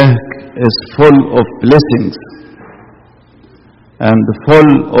is full of blessings and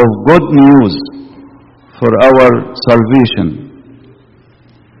full of good news for our salvation.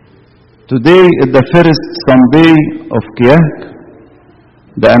 Today is the first Sunday of Kiahk,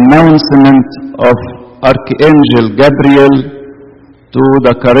 the announcement of Archangel Gabriel to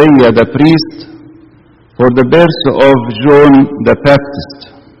Zachariah the priest for the birth of John the Baptist.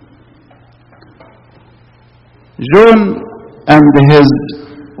 John and his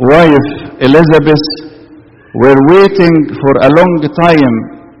wife Elizabeth were waiting for a long time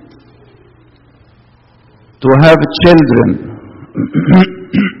to have children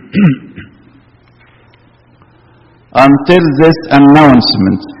until this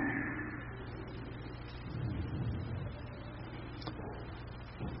announcement.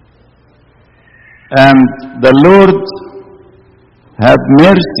 And the Lord have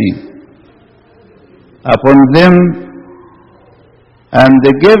mercy upon them and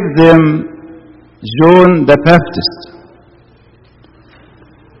give them John the Baptist.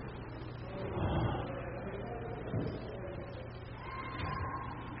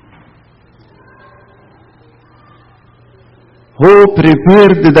 Who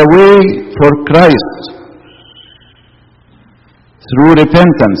prepared the way for Christ through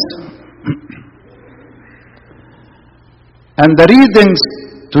repentance. And the readings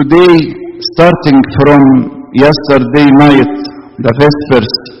today, starting from yesterday night, the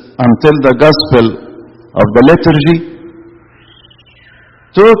Vespers, until the Gospel of the Liturgy,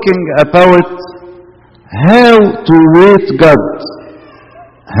 talking about how to wait God,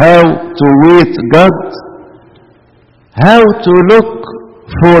 how to wait God, how to look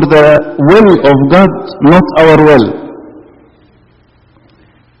for the will of God, not our will.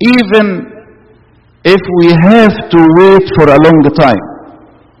 Even if we have to wait for a long time,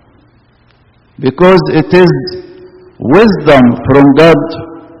 because it is wisdom from God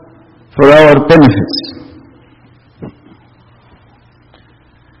for our benefits.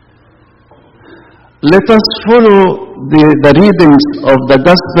 Let us follow the readings of the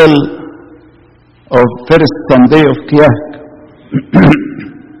Gospel of first Sunday of Kiahk.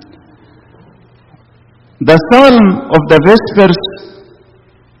 The Psalm of the Vespers.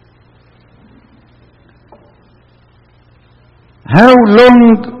 How long,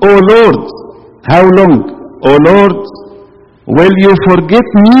 O Lord, how long, O Lord, will you forget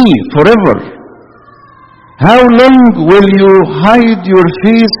me forever? How long will you hide your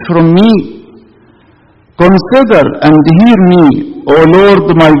face from me? Consider and hear me, O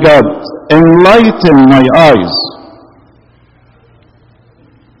Lord my God, enlighten my eyes.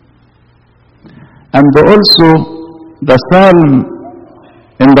 And also the Psalm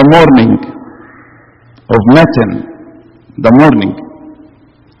in the morning of Matin, the morning.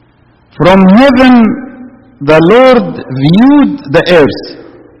 From heaven the Lord viewed the earth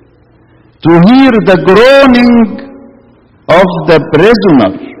to hear the groaning of the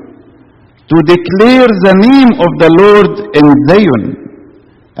prisoner, to declare the name of the Lord in Zion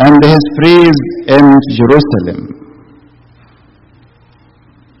and his praise in Jerusalem.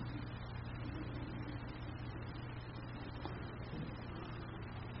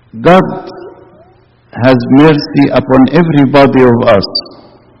 God has mercy upon everybody of us,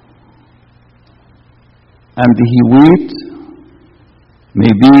 and he waits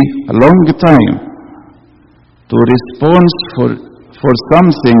maybe a long time to respond for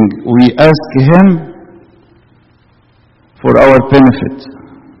something we ask him for our benefit.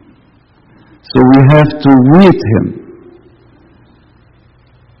 So we have to wait him.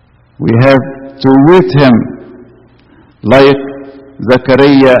 We have to wait him like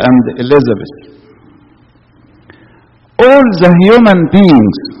Zachariah and Elizabeth. All the human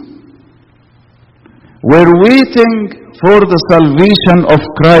beings were waiting for the salvation of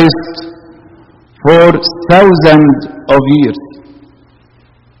Christ for thousands of years.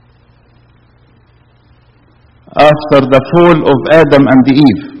 After the fall of Adam and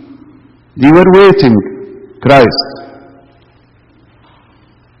Eve, they were waiting Christ.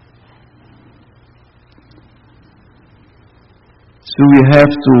 So we have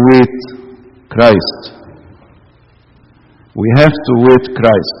to wait Christ. We have to wait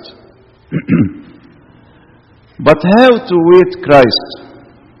Christ. But how to wait Christ?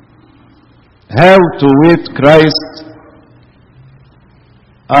 How to wait Christ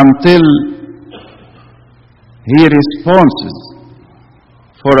until he responds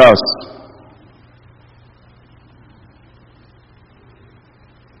for us?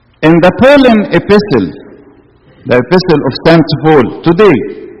 In the Pauline epistle, the epistle of St. Paul today,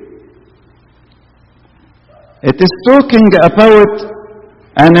 it is talking about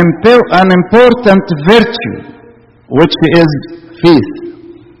an important virtue, which is faith.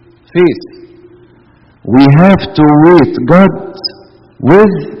 faith. We have to wait God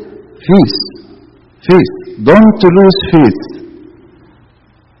with faith. Faith. Don't lose faith.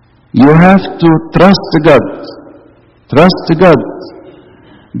 You have to trust God. Trust God.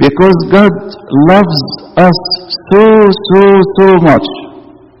 Because God loves us so much.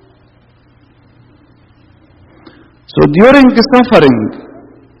 So during the suffering,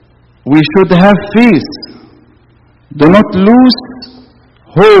 we should have faith. Do not lose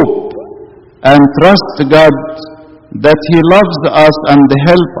hope and trust God that He loves us and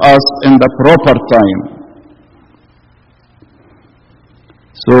helps us in the proper time.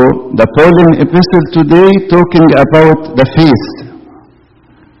 So the Pauline epistle today talking about the faith.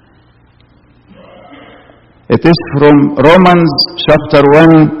 It is from Romans chapter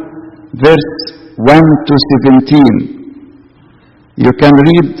 1 verse 1 to 17. You can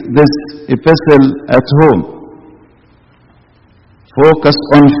read this epistle at home. Focus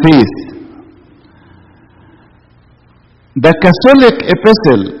on faith. The Catholic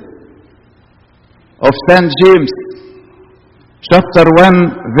epistle of St. James, chapter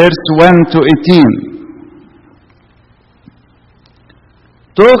 1, verse 1 to 18,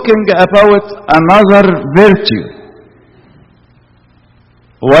 talking about another virtue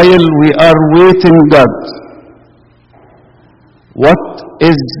while we are waiting God. What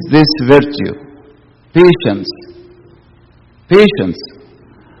is this virtue? Patience. Patience.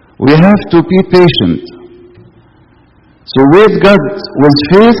 We have to be patient. So wait God with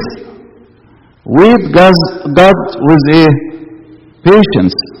faith, wait God with a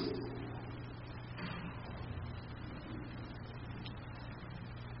patience.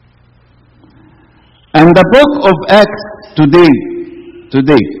 And the book of Acts today,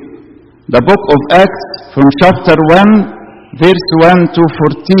 the book of Acts from chapter 1, verse 1 to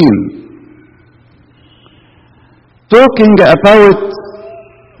 14, talking about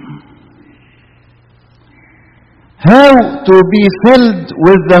how to be filled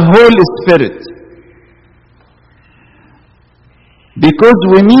with the Holy Spirit. Because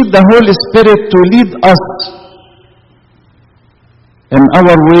we need the Holy Spirit to lead us in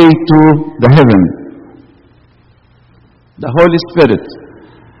our way to the heaven. The Holy Spirit.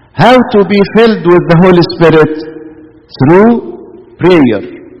 How to be filled with the Holy Spirit? Through prayer.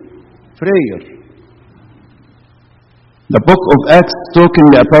 Prayer. The book of Acts talking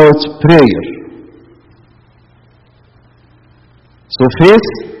about prayer. So faith,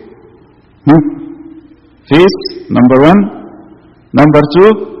 faith, number 1. Number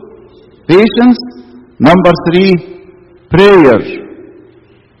 2, patience. Number 3, prayer.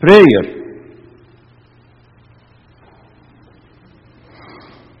 Prayer.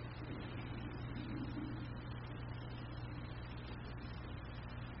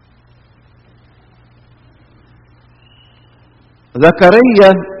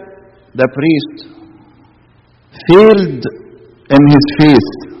 Zechariah, the priest, failed in his faith,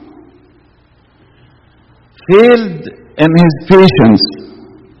 failed in his patience.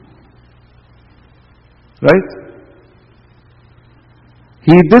 Right?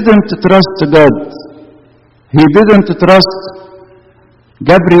 He didn't trust God. He didn't trust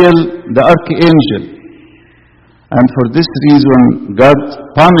Gabriel, the archangel. And for this reason, God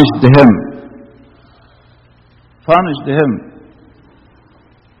punished him. Punished him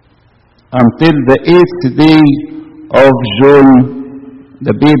until the 8th day of John,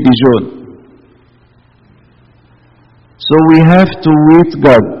 the baby John. So we have to wait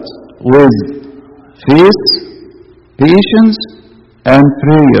God with faith, patience, and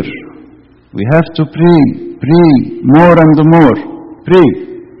prayer. We have to pray more and more. Pray.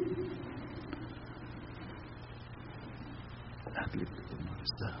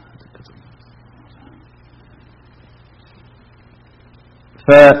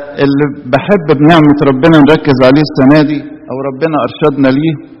 فاللي بحب بنعمة ربنا نركز عليه السنة دي أو ربنا أرشدنا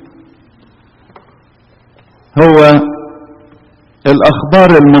ليه هو الأخبار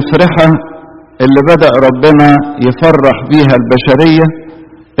المفرحة اللي بدأ ربنا يفرح بيها البشرية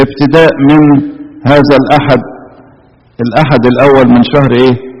ابتداء من هذا الأحد الأول من شهر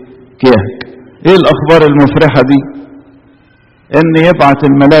كيهك. ايه الأخبار المفرحة دي؟ ان يبعث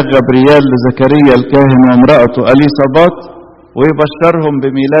الملاك غبريال لزكريا الكاهن وامرأته أليصابات ويبشرهم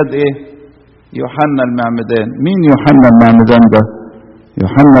بميلاد يوحنا المعمدان. مين يوحنا المعمدان ده؟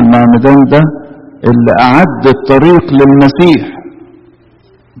 يوحنا المعمدان ده اللي أعد الطريق للمسيح.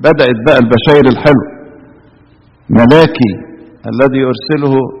 بدأت بقى البشاير الحلو. ملاكي الذي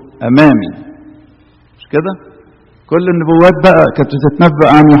يرسله أمامي. مش كده؟ كل النبوات بقى كانت تتنبأ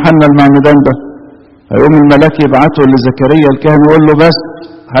عن يوحنا المعمدان ده. هيقوم الملاك يبعته لزكريا الكاهن ويقول له بس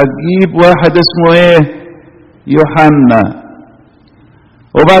هتجيب واحد اسمه يوحنا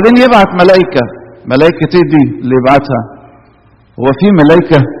وبعدين يبعت ملائكة. ملائكة ايه دي اللي يبعتها؟ هو في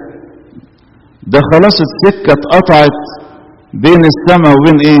ملائكة؟ ده خلاص السكة اتقطعت بين السماء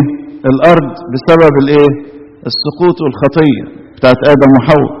وبين ايه؟ الارض بسبب الايه؟ السقوط والخطية بتاعت ادم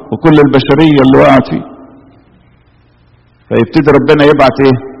وحواء وكل البشرية اللي وقعت فيه. فيبتدي ربنا يبعت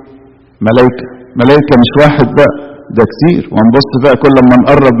ايه؟ ملائكة. ملائكة مش واحد بقى، ده كتير. ونبص بقى كل ما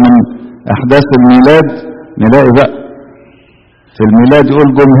نقرب من احداث الميلاد نلاقي بقى في الميلاد يقول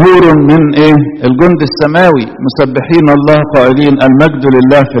جمهور من ايه؟ الجند السماوي مسبحين الله قائلين المجد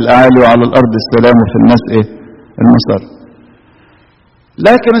لله في الاعالي وعلى الارض السلام وفي الناس ايه؟ المسر.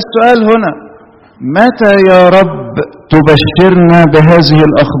 لكن السؤال هنا متى يا رب تبشرنا بهذه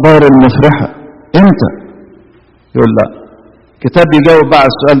الاخبار المفرحة؟ امتى؟ يقول لا. كتاب يجاوب بقى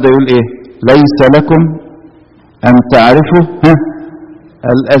السؤال ده يقول ايه؟ ليس لكم ان تعرفوا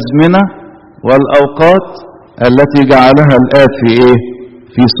الازمنة والاوقات التي جعلها الآب في ايه؟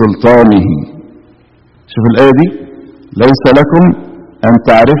 في سلطانه. شوف الآية دي، ليس لكم ان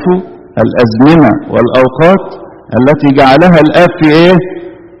تعرفوا الازمنة والاوقات التي جعلها الآب في ايه؟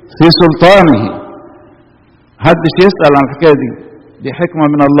 في سلطانه. محدش يسأل عن الحكاية دي حكمة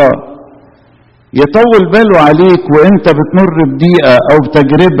من الله. يطول باله عليك وانت بتمر بضيقة او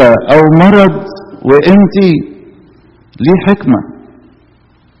بتجربة او مرض، وانت ليه حكمة،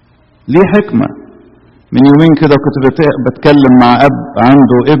 ليه حكمة. من يومين كده كنت بتكلم مع اب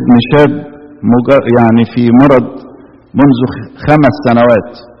عنده ابن شاب يعني في مرض منذ 5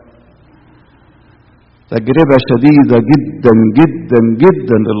 سنوات، تجربة شديدة جدا جدا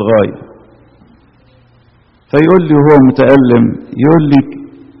جدا للغاية. فيقول لي وهو متألم، يقول لي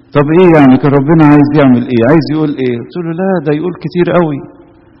طب ايه يعني كان ربنا عايز يعمل ايه؟ عايز يقول ايه؟ قلت له لا، ده يقول كتير قوي.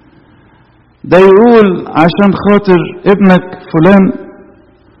 ده يقول عشان خاطر ابنك فلان،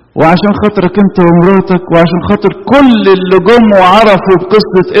 وعشان خاطرك انت ومراتك، وعشان خاطر كل اللي جم وعرفوا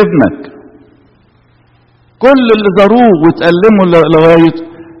بقصة ابنك، كل اللي زاروه وتألموا لغاية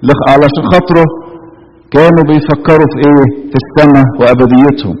علشان خاطره كانوا بيفكروا في ايه؟ في السماء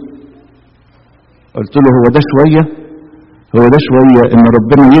وابديتهم. قلت له هو ده شوية؟ هو ده شوية ان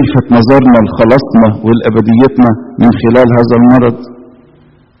ربنا يلفت نظرنا لخلاصنا والابديتنا من خلال هذا المرض؟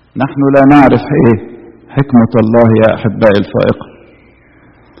 نحن لا نعرف ايه حكمة الله يا احبائي الفائقة.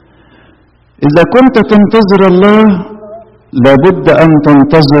 اذا كنت تنتظر الله لابد ان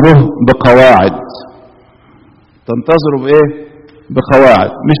تنتظره بقواعد. تنتظره بايه؟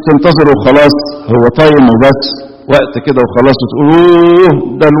 بقواعد. مش تنتظره وخلاص هو طايم وبس وقت كده وخلاص وتقول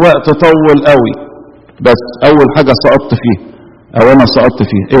اوه ده الوقت طول قوي. بس اول حاجة سقطت فيه او انا سقطت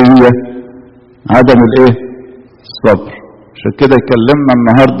فيه ايه هي؟ عدم الايه؟ الصبر. عشان كده يكلمنا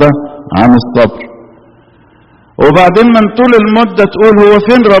النهاردة عن الصبر. وبعدين من طول المدة تقول هو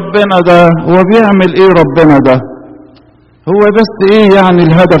فين ربنا ده؟ هو بيعمل ايه ربنا ده؟ هو بس ايه يعني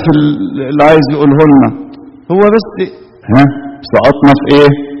الهدف اللي عايز يقوله لنا؟ هو بس إيه؟ سقطنا في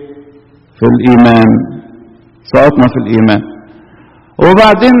ايه؟ في الايمان. سقطنا في الايمان.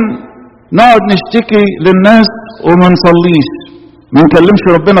 وبعدين نقعد نشتكي للناس وما نصليش، ما نكلمش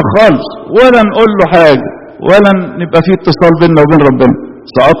ربنا خالص، ولا نقول له حاجة، ولا نبقى في اتصال بيننا وبين ربنا.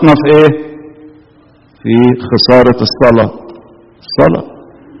 سقطنا في ايه؟ في خسارة الصلاة. الصلاة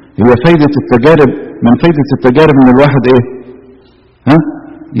هي فايدة التجارب، من فايدة التجارب ان الواحد ايه؟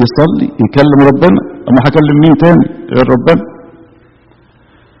 يصلي يكلم ربنا. اما هكلم مين تاني غير ربنا؟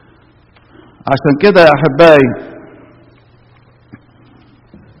 عشان كده يا احبائي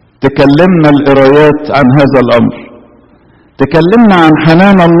تكلمنا القرايات عن هذا الامر، تكلمنا عن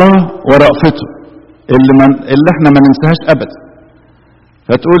حنان الله ورأفته اللي احنا ما ننساهاش ابدا.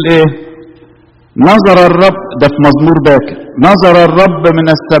 فتقول ايه؟ نظر الرب، ده في مزمور باكر، نظر الرب من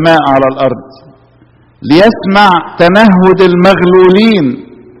السماء على الارض ليسمع تنهد المغلولين،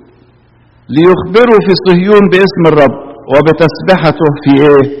 ليخبروا في صهيون باسم الرب وبتسبحته في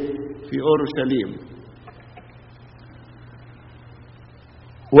ايه؟ في اورشليم.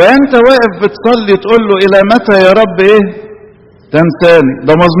 وانت واقف بتصلي تقول له الى متى يا رب ايه؟ تنساني.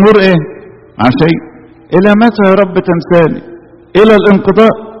 ده مزمور ايه؟ عشي. الى متى يا رب تنساني؟ الى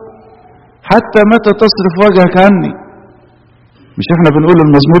الانقضاء. حتى متى تصرف وجهك عني؟ مش احنا بنقول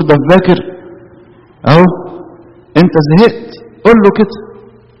المزمور ده في باكر اهو. انت زهقت قول له كده.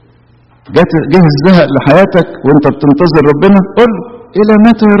 جه الزهق لحياتك وانت بتنتظر ربنا، قول له الى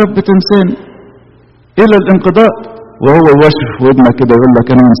متى يا رب تنساني؟ الى الانقضاء. وهو يوشف ودنك كده يقول لك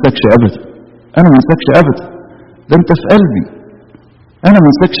انا ما انساكش ابدا، انا ما انساكش ابدا، ده انت في قلبي، انا ما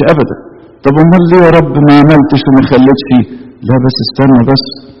انساكش ابدا. طب امال ليه يا رب ما عملتش وما خليتش فيه؟ لا بس استنى بس،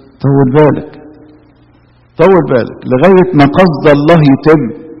 طول بالك، طول بالك لغايه ما قصد الله يتم.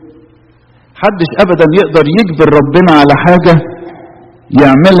 حدش ابدا يقدر يجبر ربنا على حاجه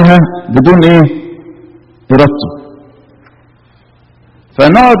يعملها بدون ايه؟ ارادته.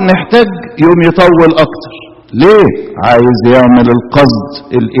 فنقعد نحتاج يوم يطول اكتر. ليه؟ عايز يعمل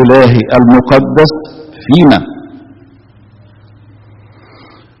القصد الالهي المقدس فينا.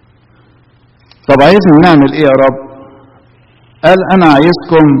 طب عايزنا نعمل ايه يا رب؟ قال انا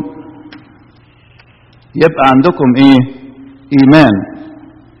عايزكم يبقى عندكم ايه؟ ايمان.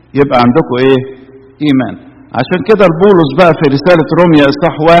 يبقى عندكم ايه؟ ايمان. عشان كده البولس بقى في رسالة روميا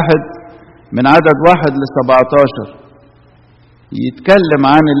اصحاح 1 من عدد 1 ل17 يتكلم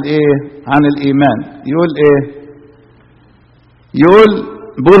عن الايه؟ عن الايمان. يقول ايه؟ يقول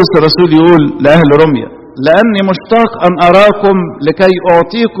بولس الرسول يقول لاهل روميا: لاني مشتاق ان اراكم لكي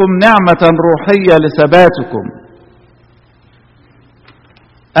اعطيكم نعمة روحية لثباتكم،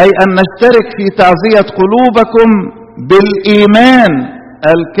 اي ان نشترك في تعزية قلوبكم بالايمان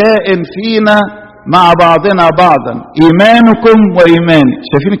الكائن فينا مع بعضنا بعضا، ايمانكم وايماني.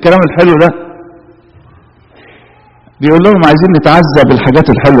 شايفين الكلام الحلو ده؟ بيقول لهم عايزين نتعزى بالحاجات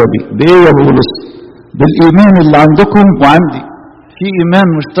الحلوة دي. بايه يا بولس؟ بالايمان اللي عندكم وعندي، في ايمان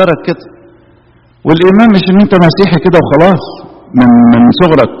مشترك كده. والايمان مش ان انت مسيحي كده وخلاص من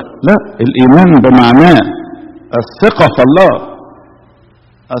صغرك، لا، الايمان بمعناه الثقة في الله.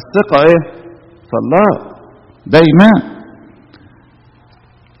 الثقة ايه؟ في الله، ده ايمان.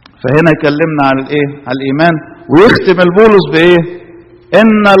 فهنا يكلمنا عن الايه؟ على الايمان. ويختم البولس بايه؟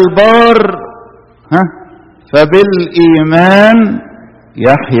 ان البار فبالايمان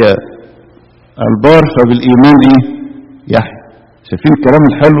يحيى. البار فبالايمان ايه؟ يحيى. شايفين الكلام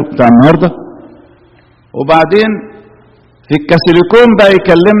الحلو بتاع النهارده؟ وبعدين في الكاثوليكون بقى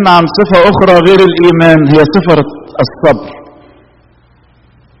يكلمنا عن صفة اخرى غير الايمان، هي صفة الصبر.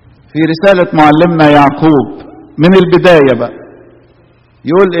 في رسالة معلمنا يعقوب من البداية بقى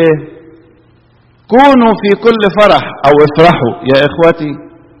يقول ايه؟ كونوا في كل فرح او افرحوا يا اخوتي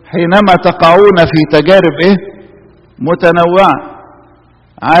حينما تقعون في تجارب ايه؟ متنوعة،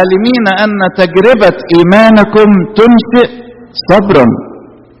 عالمين ان تجربة ايمانكم تنشئ صبرا.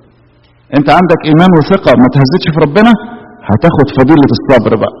 انت عندك ايمان وثقة ما تهزتش في ربنا، هتاخد فضيلة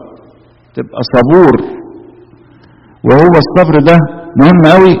الصبر بقى، تبقى صبور. وهو الصبر ده مهم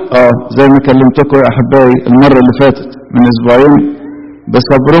قوي. زي ما كلمتكم يا احبائي المرة اللي فاتت من اسبوعين: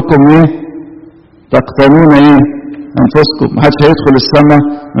 بصبركم ايه؟ تقتنون ايه؟ انفسكم. محدش هيدخل السماء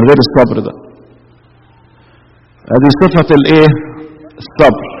من غير الصبر ده. هذه صفة الايه؟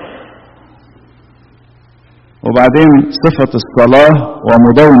 الصبر. وبعدين صفة الصلاة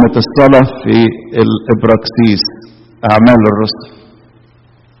ومداومة الصلاة في الإبراكسيس، أعمال الرسل.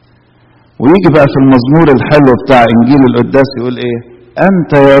 ويجي بقى في المزمور الحلو بتاع إنجيل القداس يقول إيه؟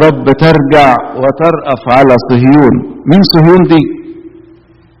 أنت يا رب ترجع وترأف على صهيون. مين صهيون دي؟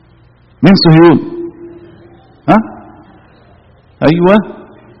 مين صهيون؟ أيوة،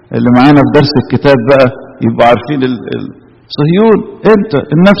 اللي معانا في درس الكتاب بقى يبقوا عارفين صهيون. أنت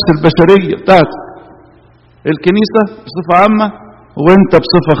النفس البشرية بتاعتك، الكنيسة بصفة عامة وانت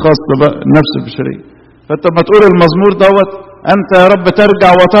بصفة خاصة بقى النفس البشرية. فانت لما تقول المزمور دوت انت يا رب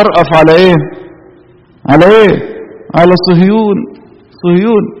ترجع وترأف على ايه؟ على ايه؟ على صهيون.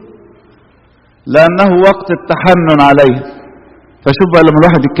 صهيون لانه وقت التحنن عليه. فشوف بقى لما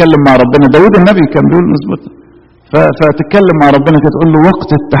الواحد يتكلم مع ربنا، داود النبي كان بيقول مظبوط، فتتكلم مع ربنا كده تقول له وقت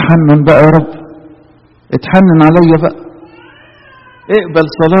التحنن بقى يا رب، اتحنن عليا بقى، اقبل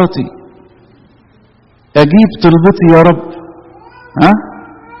صلاتي، اجيب طلبتي يا رب.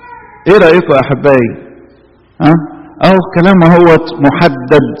 ايه رأيكم يا احبائي؟ كلام هو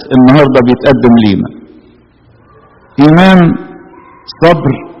محدد النهاردة بيتقدم لينا: ايمان،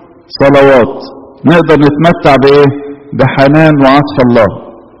 صبر، صلوات. نقدر نتمتع بايه؟ بحنان وعطف الله.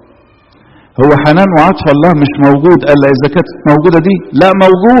 هو حنان وعطف الله مش موجود الا اذا كانت موجودة دي؟ لا،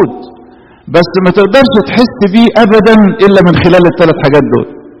 موجود، بس ما تقدرش تحس بيه ابدا الا من خلال الثلاث حاجات دول.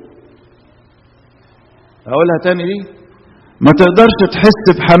 اقولها تاني دي: ما تقدرش تحس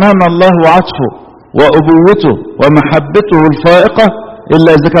بحنان الله وعطفه وابوته ومحبته الفائقة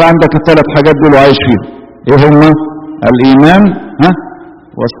الا اذا كان عندك الثلاث حاجات دول وعايش فيهم. ايه هما؟ الايمان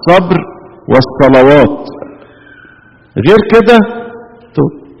والصبر والصلوات. غير كده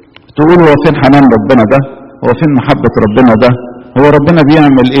تقول هو فين حنان ربنا ده؟ هو فين محبة ربنا ده؟ هو ربنا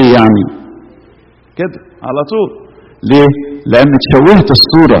بيعمل ايه يعني؟ كده على طول. ليه؟ لان اتشوهت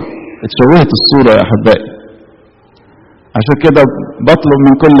الصورة يا احبائي. عشان كده بطلب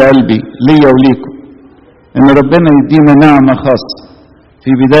من كل قلبي ليا وليكم ان ربنا يدينا نعمة خاصة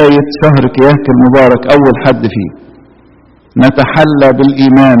في بداية شهر كياك المبارك، اول حد فيه نتحلى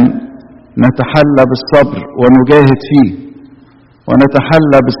بالايمان، نتحلى بالصبر ونجاهد فيه،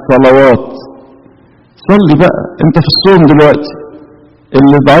 ونتحلى بالصلوات. صلي بقى، انت في الصوم دلوقتي،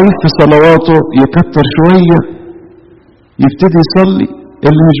 اللي ضعيف في صلواته يكتر شوية يبتدي يصلي،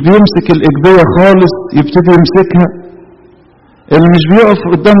 اللي مش بيمسك الإجبية خالص يبتدي يمسكها، اللي مش بيقف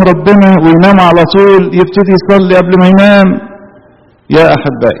قدام ربنا وينام على طول يبتدي يصلي قبل ما ينام. يا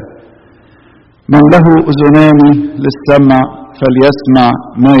أحبائي، من له أذنان للسمع فليسمع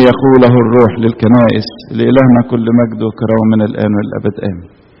ما يقوله الروح للكنائس. لإلهنا كل مجد وكرامة من الآن والأبد آمين.